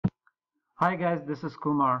Hi guys, this is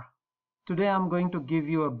Kumar. Today I'm going to give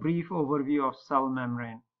you a brief overview of cell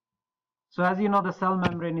membrane. So as you know, the cell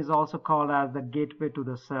membrane is also called as the gateway to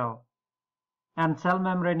the cell. And cell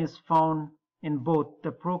membrane is found in both the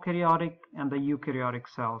prokaryotic and the eukaryotic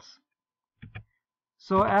cells.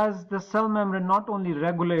 So as the cell membrane not only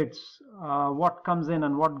regulates what comes in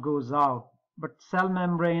and what goes out, but cell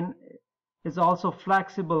membrane is also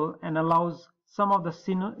flexible and allows some of the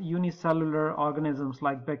unicellular organisms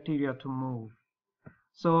like bacteria to move.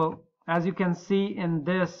 So as you can see in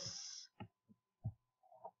this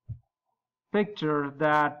picture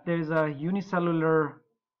that there is a unicellular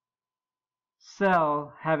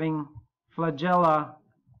cell having flagella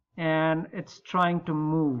and it's trying to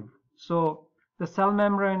move. So the cell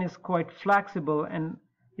membrane is quite flexible and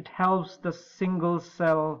it helps the single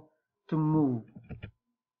cell to move.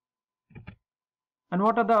 And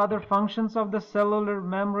what are the other functions of the cellular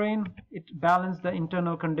membrane? It balances the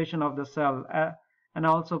internal condition of the cell and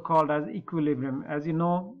also called as equilibrium. As you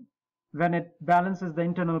know, when it balances the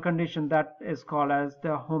internal condition, that is called as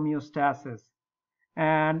the homeostasis.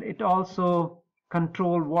 And it also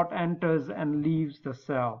controls what enters and leaves the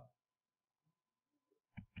cell.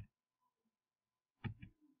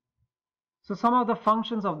 So some of the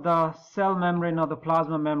functions of the cell membrane or the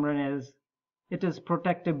plasma membrane is it is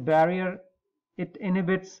protective barrier. It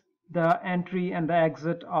inhibits the entry and the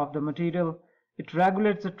exit of the material. It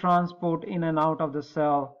regulates the transport in and out of the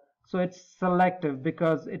cell. So it's selective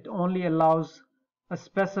because it only allows a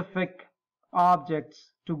specific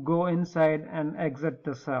objects to go inside and exit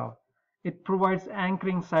the cell. It provides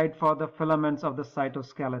anchoring site for the filaments of the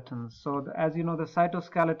cytoskeleton. So as you know, the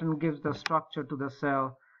cytoskeleton gives the structure to the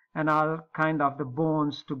cell and are kind of the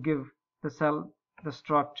bones to give the cell the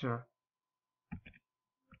structure.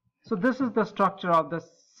 So this is the structure of the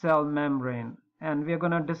cell membrane and we are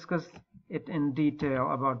going to discuss it in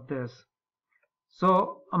detail about this.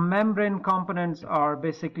 So a membrane components are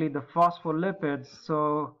basically the phospholipids.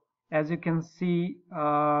 So as you can see,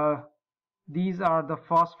 these are the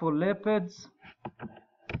phospholipids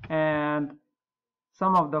and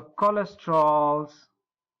some of the cholesterols.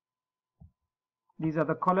 These are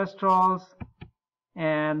the cholesterols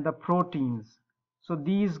and the proteins. So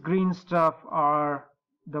these green stuff are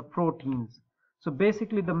the proteins. So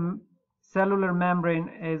basically the cellular membrane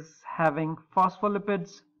is having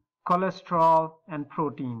phospholipids, cholesterol and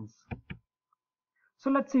proteins.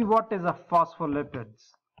 So let's see what is a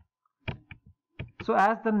phospholipids. So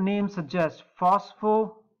as the name suggests,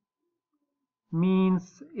 phospho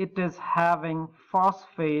means it is having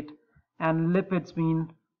phosphate and lipids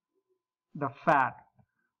mean the fat.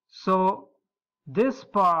 So this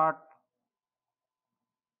part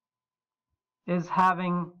is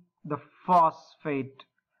having the phosphate.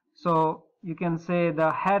 So you can say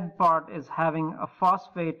the head part is having a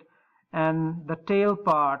phosphate and the tail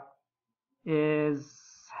part is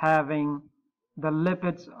having the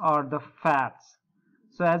lipids or the fats.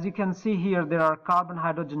 So as you can see here, there are carbon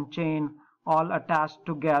hydrogen chain all attached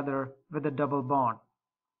together with a double bond.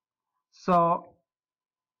 So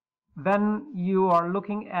when you are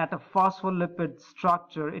looking at a phospholipid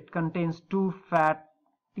structure, it contains two fatty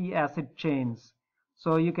acid chains.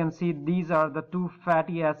 So you can see these are the two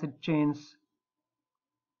fatty acid chains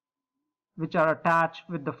which are attached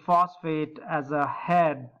with the phosphate as a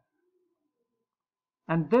head.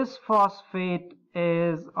 And this phosphate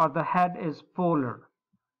is, or the head is polar.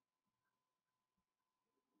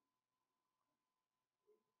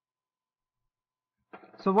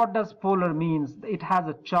 So what does polar means? It has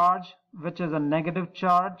a charge which is a negative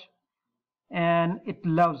charge and it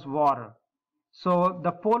loves water. So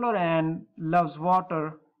the polar end loves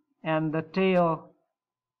water and the tail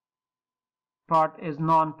part is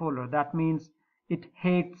non-polar. That means it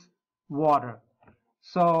hates water.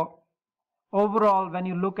 So overall, when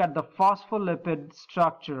you look at the phospholipid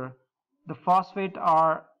structure, the phosphate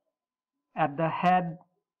are at the head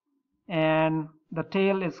and the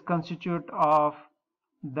tail is constituted of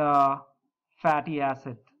the fatty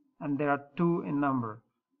acid, and there are two in number.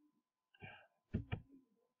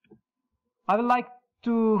 I would like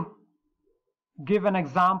to give an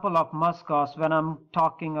example of muskox when I'm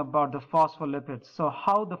talking about the phospholipids. So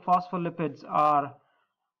how the phospholipids are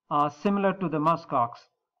similar to the muskox.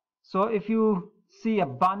 So if you see a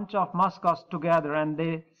bunch of muskox together and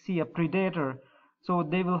they see a predator, so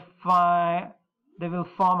they will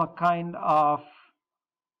form a kind of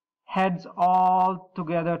heads all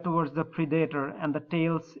together towards the predator and the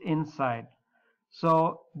tails inside.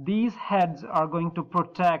 So these heads are going to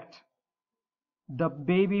protect the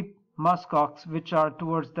baby muskox which are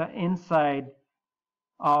towards the inside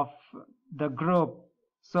of the group.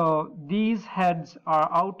 So these heads are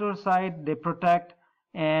outer side, they protect,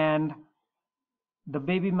 and the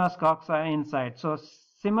baby muskox are inside. So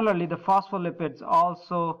similarly, the phospholipids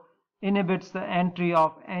also inhibits the entry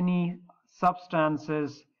of any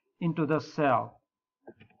substances into the cell.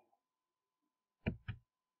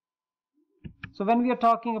 So when we are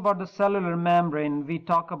talking about the cellular membrane, we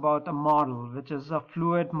talk about a model, which is a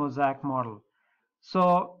fluid MOSAIC model.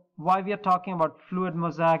 So why we are talking about fluid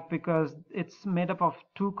MOSAIC? Because it's made up of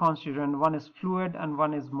two constituents. One is fluid and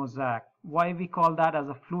one is MOSAIC. Why we call that as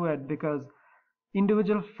a fluid? Because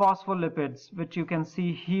individual phospholipids, which you can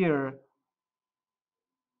see here,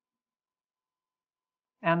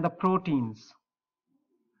 and the proteins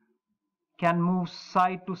can move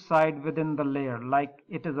side to side within the layer like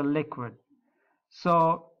it is a liquid.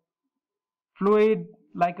 So fluid,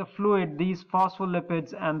 like a fluid, these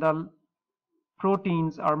phospholipids and the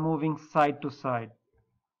proteins are moving side to side.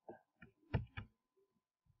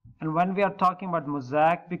 And when we are talking about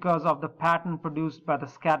MOSAIC, because of the pattern produced by the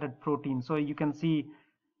scattered protein, so you can see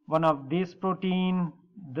one of this protein,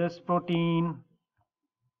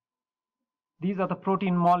 these are the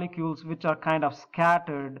protein molecules which are kind of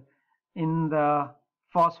scattered in the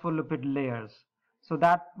phospholipid layers. So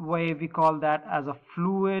that way we call that as a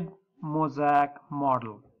fluid MOSAIC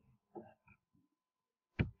model.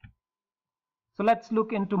 So let's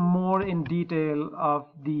look into more in detail of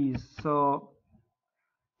these. So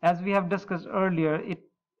as we have discussed earlier, it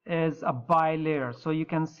is a bilayer. So you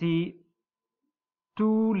can see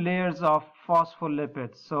two layers of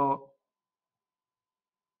phospholipids. So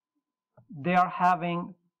they are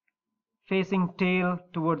facing tail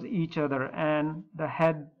towards each other and the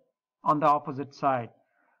head on the opposite side.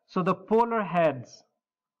 So the polar heads,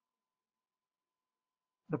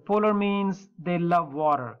 the polar means they love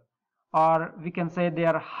water, or we can say they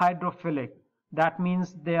are hydrophilic. That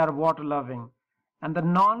means they are water loving. And the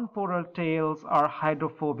non-polar tails are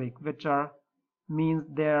hydrophobic, which means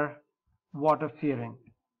they're water fearing.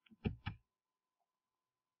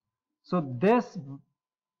 So this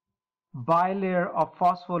bilayer of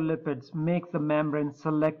phospholipids makes the membrane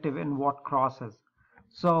selective in what crosses.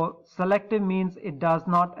 So selective means it does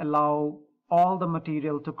not allow all the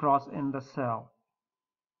material to cross in the cell.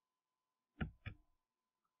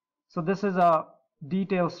 So this is a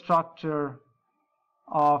detailed structure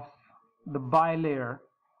of the bilayer.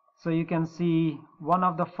 So you can see one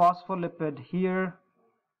of the phospholipid here,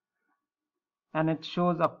 and it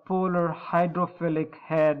shows a polar hydrophilic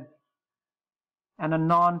head and a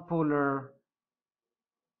non-polar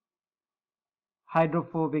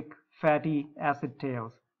hydrophobic fatty acid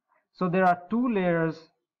tails. So there are two layers,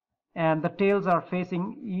 and the tails are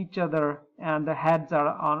facing each other and the heads are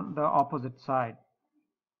on the opposite side.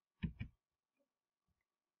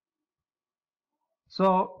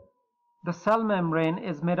 So the cell membrane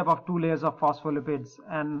is made up of two layers of phospholipids,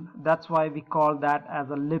 and that's why we call that as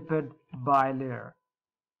a lipid bilayer.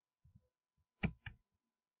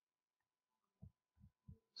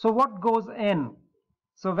 So what goes in?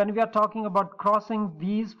 So when we are talking about crossing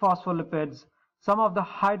these phospholipids, some of the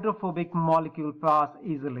hydrophobic molecules pass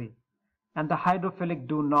easily and the hydrophilic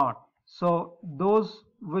do not. So those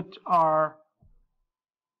which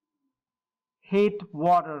hate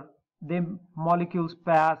water, the molecules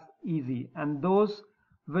pass easy, and those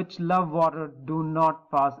which love water do not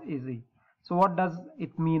pass easy. So what does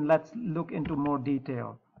it mean? Let's look into more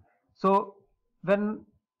detail. So when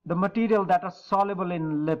the material that are soluble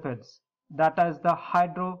in lipids, that is the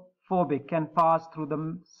hydrophobic, can pass through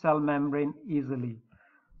the cell membrane easily.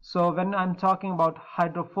 So when I'm talking about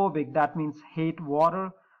hydrophobic, that means hate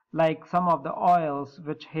water, like some of the oils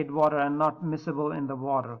which hate water and not miscible in the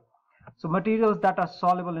water. So materials that are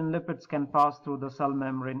soluble in lipids can pass through the cell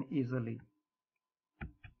membrane easily.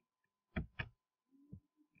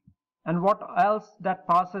 And what else that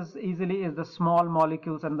passes easily is the small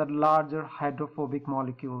molecules and the larger hydrophobic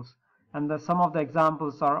molecules. And some of the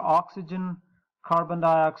examples are oxygen, carbon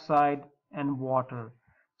dioxide, and water.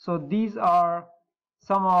 So these are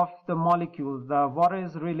some of the molecules. The water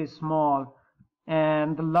is really small,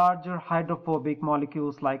 and the larger hydrophobic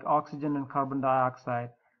molecules like oxygen and carbon dioxide,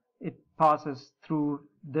 it passes through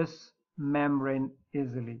this membrane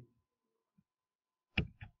easily.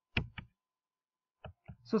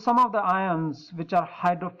 So some of the ions which are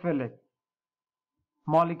hydrophilic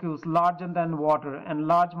molecules larger than water, and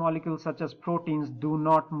large molecules such as proteins do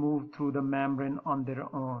not move through the membrane on their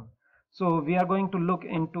own. So we are going to look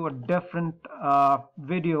into a different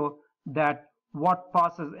video that what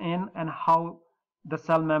passes in and how the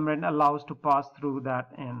cell membrane allows to pass through that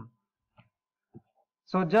in.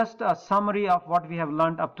 So just a summary of what we have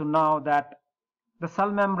learned up to now, that the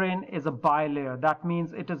cell membrane is a bilayer. That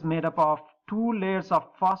means it is made up of two layers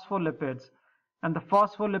of phospholipids, and the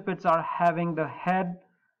phospholipids are having the head,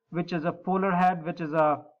 which is a polar head, which is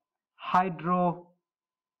a hydrophilic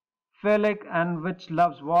and which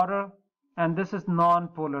loves water, and this is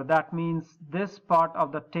non-polar. That means this part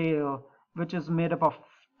of the tail, which is made up of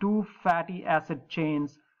two fatty acid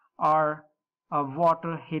chains, are a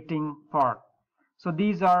water hating part. So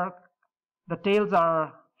these are, the tails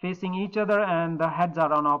are facing each other and the heads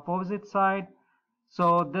are on opposite side.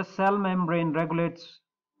 So this cell membrane regulates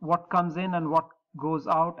what comes in and what goes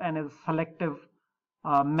out, and is selective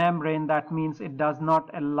membrane. That means it does not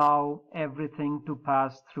allow everything to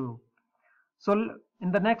pass through. So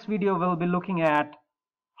in the next video we'll be looking at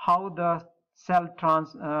how the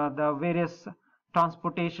the various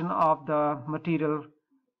transportation of the material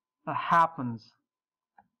happens.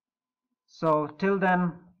 So till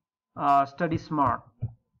then, study smart.